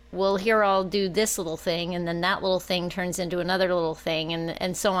to, well, here I'll do this little thing, and then that little thing turns into another little thing,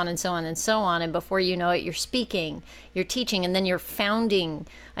 and so on and so on and so on. And before you know it, you're speaking, you're teaching, and then you're founding.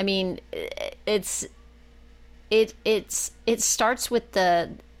 I mean, it starts with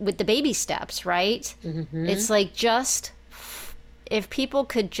the baby steps, right? It's like, just if people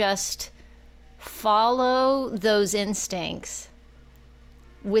could just follow those instincts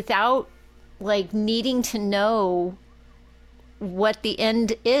without, like, needing to know what the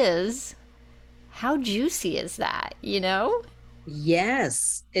end is, how juicy is that, you know?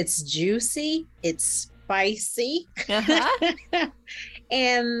 Yes, it's juicy, it's spicy.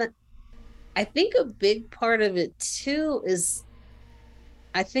 And I think a big part of it too is,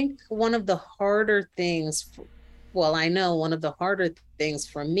 I think one of the harder things, I know one of the harder things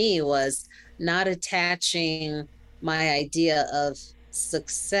for me was not attaching my idea of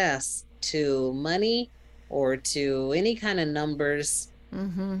success to money or to any kind of numbers.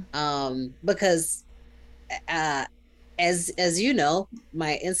 Because as you know,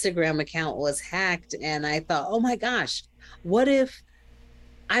 my Instagram account was hacked, and I thought, oh my gosh, what if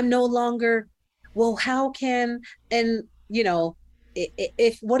I'm no longer, well, how can, and you know,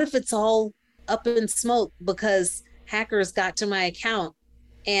 if what if it's all up in smoke because hackers got to my account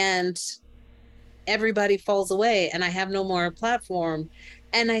and everybody falls away and I have no more platform.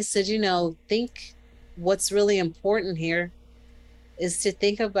 And I said, think what's really important here is to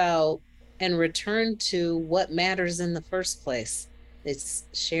think about and return to what matters in the first place. It's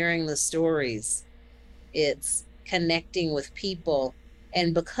sharing the stories. It's connecting with people.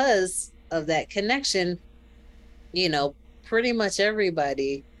 And because of that connection, pretty much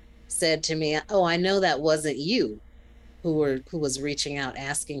everybody said to me, oh, I know that wasn't you who was reaching out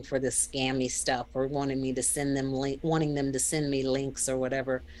asking for this scammy stuff or wanting me to send them wanting them to send me links or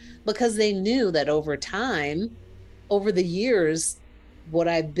whatever, because they knew that over time, over the years, what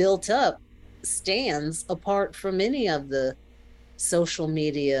I built up stands apart from any of the social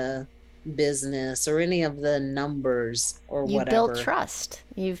media business or any of the numbers or whatever. You built trust.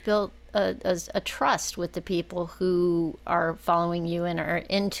 You've built a trust with the people who are following you and are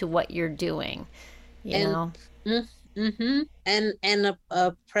into what you're doing, you know? Mm-hmm. And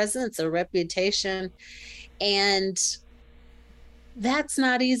a presence, a reputation. And that's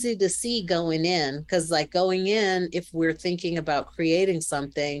not easy to see going in, because like going in, if we're thinking about creating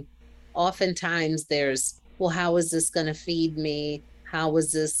something, oftentimes there's, well, how is this going to feed me? How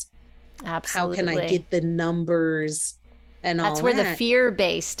is this? Absolutely. How can I get the numbers? And that's where the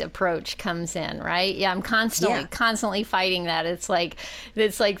fear-based approach comes in, right? Yeah, I'm constantly fighting that. It's like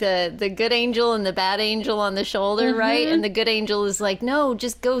the good angel and the bad angel on the shoulder, right? And the good angel is like, no,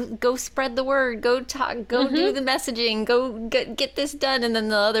 just go spread the word, go talk, go do the messaging, go get this done. And then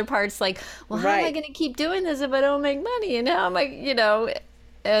the other part's like, well, how am I going to keep doing this if I don't make money? And how am I,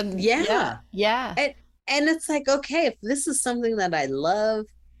 And and it's like, okay, if this is something that I love,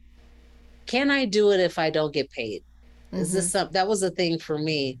 can I do it if I don't get paid? Is this something that was a thing for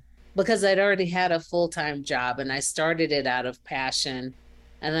me, because I'd already had a full-time job and I started it out of passion.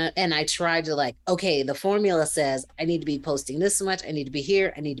 And I tried to, like, okay, the formula says I need to be posting this much. I need to be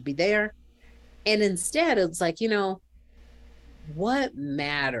here. I need to be there. And instead it's like, what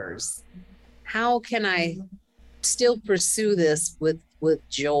matters? How can I still pursue this with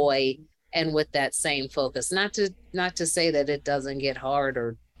joy and with that same focus? Not to say that it doesn't get hard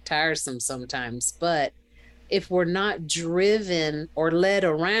or tiresome sometimes, but if we're not driven or led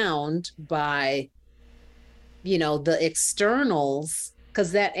around by, the externals,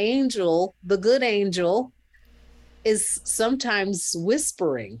 because that angel, the good angel, is sometimes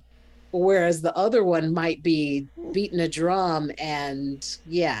whispering, whereas the other one might be beating a drum and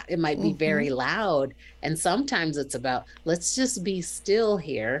it might be very loud. And sometimes it's about, let's just be still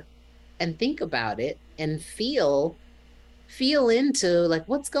here and think about it and feel into, like,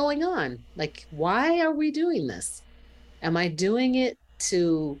 what's going on? Like, why are we doing this? Am I doing it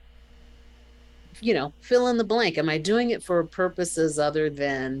to fill in the blank. Am I doing it for purposes other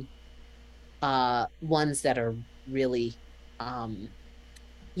than ones that are really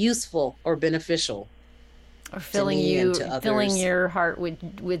useful or beneficial Or to me and to filling others? your heart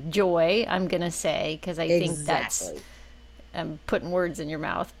with joy, I'm going to say, because I think that's, Exactly. I'm putting words in your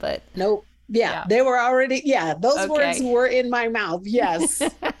mouth, but Nope. Yeah, yeah. they were already, those words Okay. were in my mouth. Yes.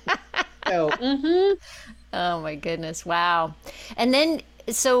 So, Oh my goodness. Wow. And then,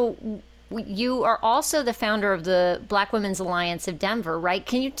 so you are also the founder of the Black Women's Alliance of Denver, right?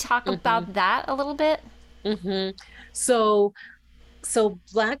 Can you talk hmm about that a little bit? hmm So,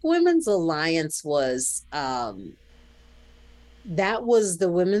 Black Women's Alliance was, that was the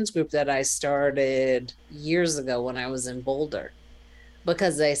women's group that I started years ago when I was in Boulder,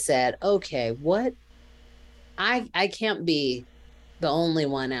 because I said, okay, what I can't be the only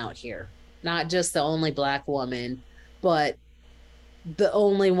one out here, not just the only Black woman, but the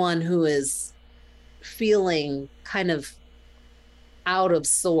only one who is feeling kind of out of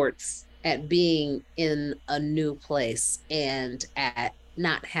sorts at being in a new place and at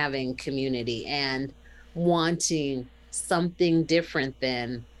not having community and wanting something different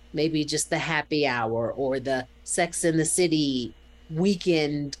than maybe just the happy hour or the Sex in the City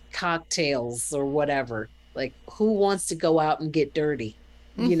weekend cocktails or whatever. Like, who wants to go out and get dirty,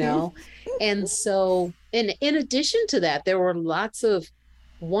 you know? And so, in addition to that, there were lots of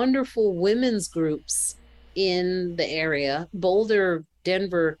wonderful women's groups in the area. Boulder,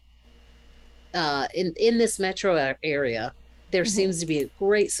 Denver, in this metro area, there seems to be a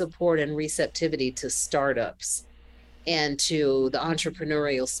great support and receptivity to startups and to the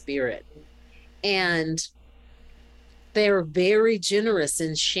entrepreneurial spirit. And they're very generous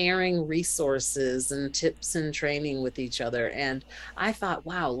in sharing resources and tips and training with each other. And I thought,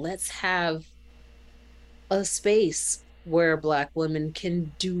 wow, let's have a space where Black women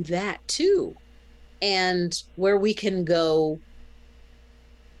can do that too, and where we can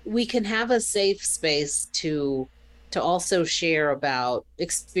have a safe space to also share about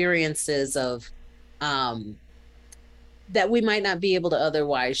experiences of that we might not be able to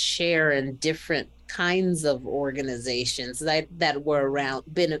otherwise share in different kinds of organizations that were around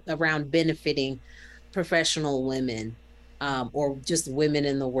benefiting professional women, or just women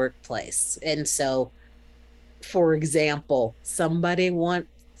in the workplace. And so, for example, somebody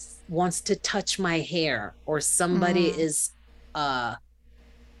wants to touch my hair, or somebody is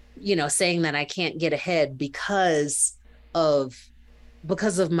saying that I can't get ahead of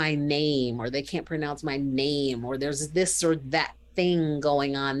my name, or they can't pronounce my name, or there's this or that thing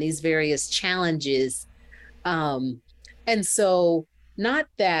going on, these various challenges. And so, not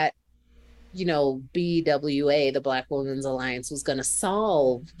that, BWA, the Black Women's Alliance, was going to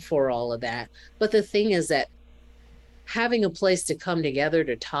solve for all of that. But the thing is that having a place to come together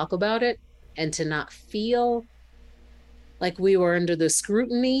to talk about it and to not feel like we were under the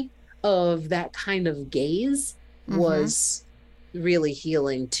scrutiny of that kind of gaze was really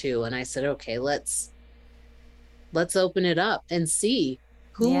healing too. And I said, okay, let's open it up and see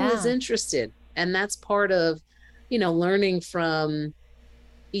who is Yeah. interested. And that's part of, learning from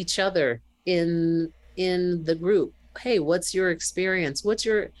each other in the group. Hey, what's your experience?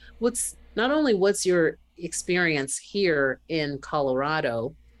 What's not only what's your experience here in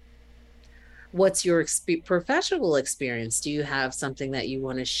Colorado, what's your professional experience? Do you have something that you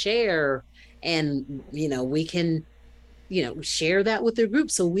want to share? And, we can, share that with the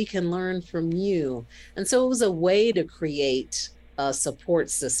group so we can learn from you. And so it was a way to create a support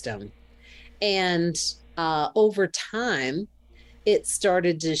system. And over time, it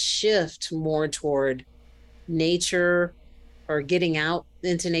started to shift more toward nature, or getting out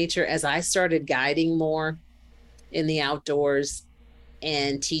into nature, as I started guiding more in the outdoors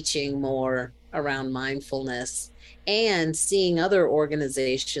and teaching more around mindfulness, and seeing other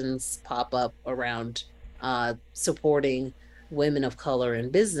organizations pop up around supporting women of color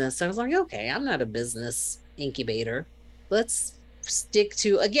in business. I was like, okay, I'm not a business incubator. Let's stick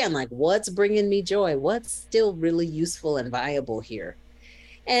to, again, like, what's bringing me joy, what's still really useful and viable here.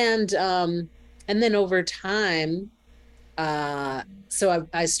 And then over time, so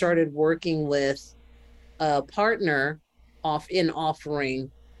I started working with a partner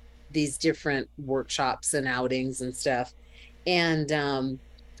offering these different workshops and outings and stuff. And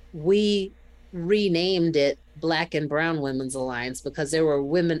we renamed it Black and Brown Women's Alliance, because there were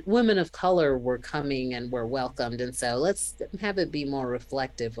women of color were coming and were welcomed. And so let's have it be more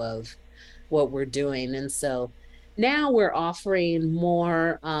reflective of what we're doing. And so now we're offering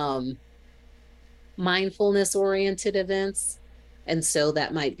more mindfulness oriented events. And so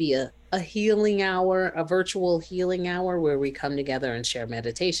that might be a healing hour, a virtual healing hour where we come together and share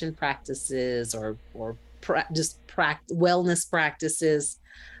meditation practices or wellness practices.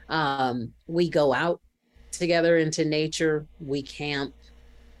 We go out together into nature, we camp,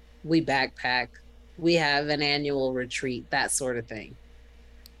 we backpack, we have an annual retreat, that sort of thing.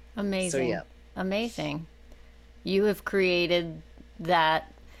 Amazing. So yeah. Amazing. You have created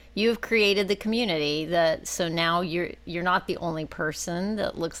that. You have created the community that, so now you're not the only person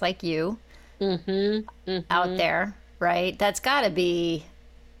that looks like you out there, right? That's got to be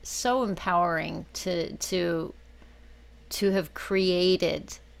so empowering to have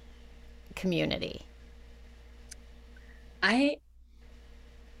created community. And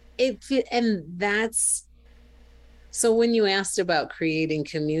that's so when you asked about creating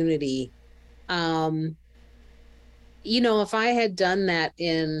community, if I had done that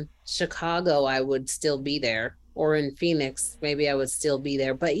in Chicago, I would still be there, or in Phoenix, maybe I would still be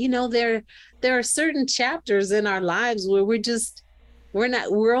there. But there are certain chapters in our lives where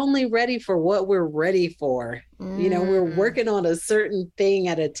we're only ready for what we're ready for. We're working on a certain thing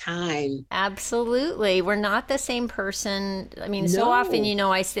at a time. Absolutely. We're not the same person. I mean, so No. often,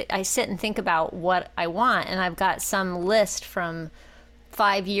 I sit and think about what I want, and I've got some list from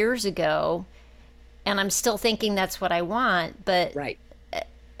 5 years ago, and I'm still thinking that's what I want, but Right.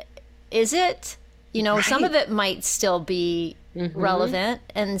 is it? Some of Right. it might still be relevant,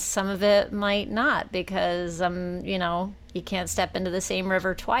 and some of it might not, because you can't step into the same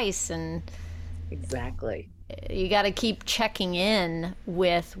river twice, and Exactly. you got to keep checking in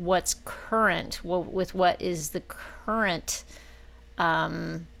with what's current, with what is the current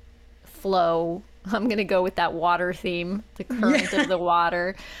flow. I'm going to go with that water theme, the current of the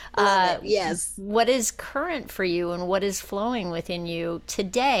water. Yes. What is current for you and what is flowing within you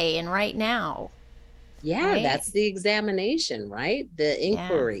today and right now? Yeah, Right? that's the examination, right? The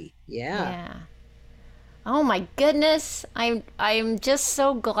inquiry. Yeah. Yeah. Oh my goodness. I'm just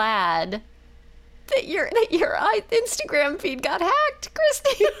so glad that your Instagram feed got hacked,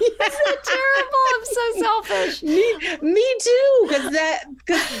 Christy. That's so terrible. I'm so selfish. Me too, because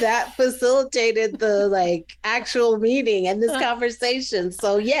that facilitated the actual meeting and this conversation.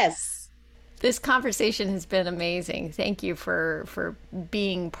 So yes. This conversation has been amazing. Thank you for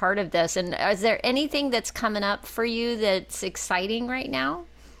being part of this. And is there anything that's coming up for you that's exciting right now?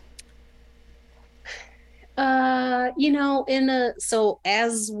 So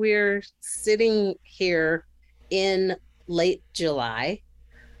as we're sitting here in late July,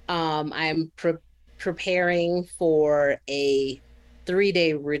 I'm preparing for a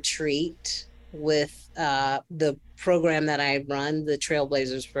 3-day retreat with the program that I run, the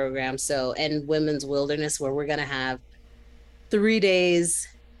Trailblazers program, and Women's Wilderness, where we're going to have 3 days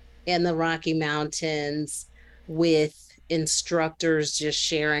in the Rocky Mountains with instructors just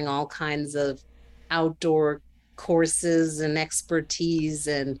sharing all kinds of outdoor courses and expertise.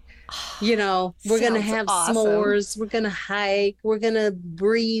 And we're going to have awesome. s'mores, we're going to hike, we're going to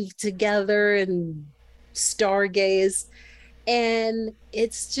breathe together and stargaze. And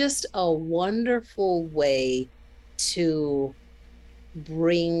it's just a wonderful way to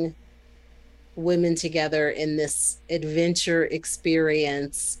bring women together in this adventure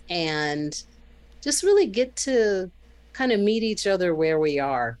experience and just really get to kind of meet each other where we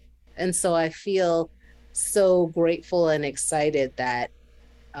are. And so I feel so grateful and excited that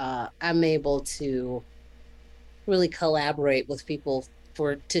I'm able to really collaborate with people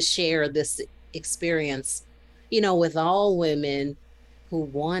to share this experience, with all women who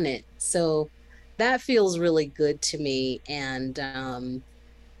want it. So that feels really good to me. And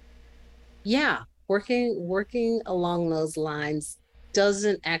working along those lines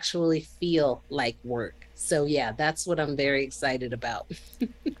doesn't actually feel like work. So yeah, that's what I'm very excited about.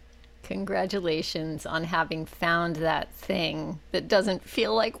 Congratulations on having found that thing that doesn't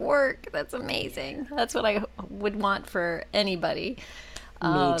feel like work. That's amazing. That's what I would want for anybody.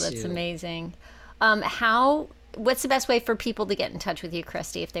 Oh, that's amazing. What's the best way for people to get in touch with you,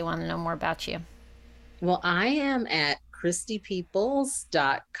 Christy, if they want to know more about you? Well, I am at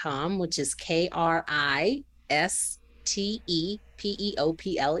christypeoples.com, which is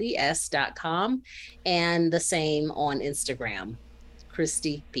KRISTEPEOPLES.com, and the same on Instagram,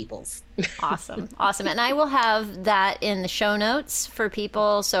 Christy Peoples. Awesome. And I will have that in the show notes for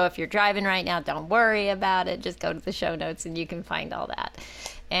people. So if you're driving right now, don't worry about it. Just go to the show notes and you can find all that.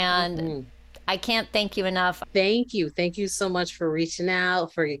 And I can't thank you enough. Thank you. Thank you so much for reaching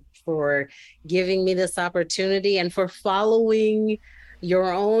out, for giving me this opportunity, and for following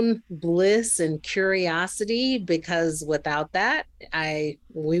your own bliss and curiosity, because without that,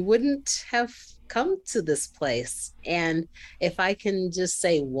 we wouldn't have come to this place. And if I can just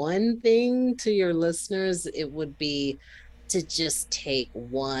say one thing to your listeners, it would be to just take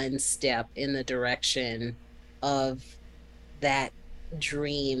one step in the direction of that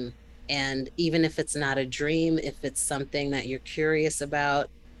dream. And even if it's not a dream, if it's something that you're curious about,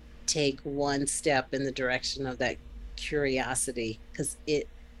 take one step in the direction of that curiosity, because it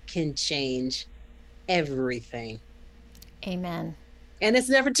can change everything. Amen. And it's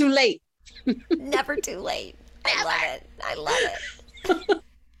never too late. Never too late. I love it. I love it.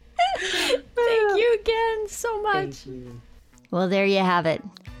 Thank you again so much. Well, there you have it.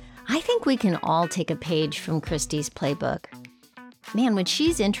 I think we can all take a page from Christy's playbook. Man, when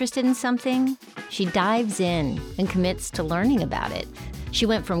she's interested in something, she dives in and commits to learning about it. She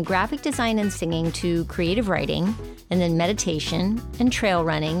went from graphic design and singing to creative writing, and then meditation and trail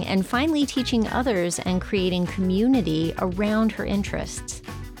running, and finally teaching others and creating community around her interests.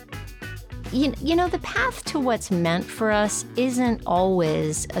 You know, the path to what's meant for us isn't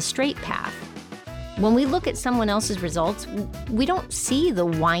always a straight path. When we look at someone else's results, we don't see the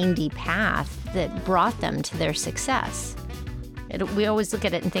windy path that brought them to their success. We always look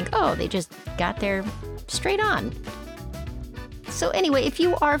at it and think, oh, they just got there straight on. So anyway, if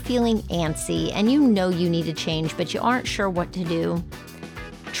you are feeling antsy and you know you need a change, but you aren't sure what to do,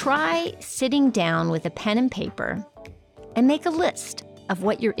 try sitting down with a pen and paper and make a list of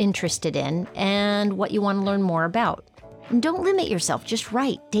what you're interested in and what you want to learn more about. And don't limit yourself, just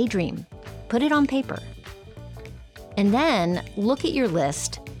write, daydream, put it on paper. And then look at your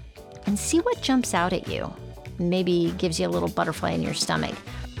list and see what jumps out at you. Maybe gives you a little butterfly in your stomach.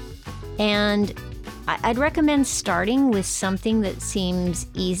 And I'd recommend starting with something that seems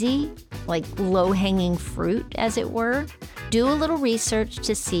easy, like low-hanging fruit, as it were. Do a little research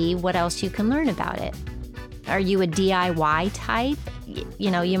to see what else you can learn about it. Are you a DIY type?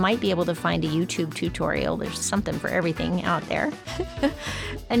 You know, you might be able to find a YouTube tutorial. There's something for everything out there.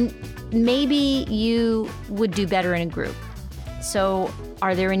 And maybe you would do better in a group. So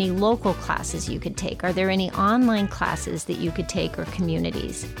are there any local classes you could take? Are there any online classes that you could take, or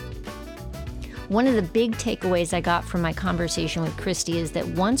communities? One of the big takeaways I got from my conversation with Christy is that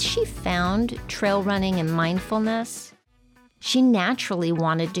once she found trail running and mindfulness, she naturally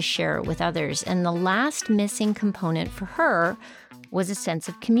wanted to share it with others. And the last missing component for her was a sense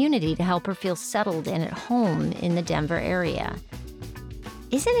of community to help her feel settled and at home in the Denver area.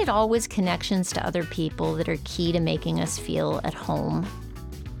 Isn't it always connections to other people that are key to making us feel at home?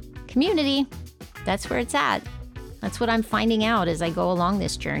 Community, that's where it's at. That's what I'm finding out as I go along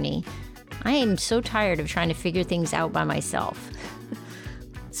this journey. I am so tired of trying to figure things out by myself.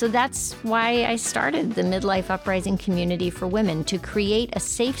 So that's why I started the Midlife Uprising community for women, to create a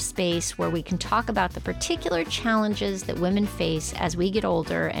safe space where we can talk about the particular challenges that women face as we get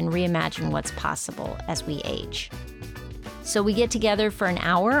older and reimagine what's possible as we age. So we get together for an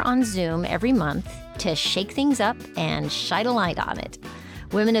hour on Zoom every month to shake things up and shine a light on it.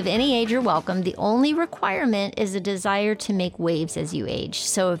 Women of any age are welcome. The only requirement is a desire to make waves as you age.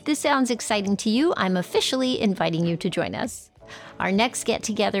 So if this sounds exciting to you, I'm officially inviting you to join us. Our next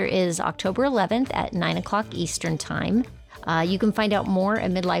get-together is October 11th at 9 o'clock Eastern Time. You can find out more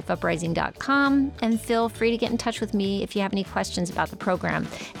at midlifeuprising.com, and feel free to get in touch with me if you have any questions about the program.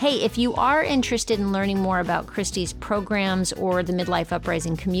 Hey, if you are interested in learning more about Christy's programs or the Midlife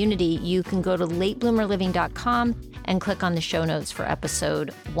Uprising community, you can go to latebloomerliving.com and click on the show notes for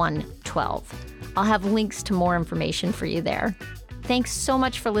episode 112. I'll have links to more information for you there. Thanks so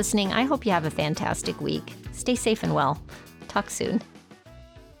much for listening. I hope you have a fantastic week. Stay safe and well. Talk soon.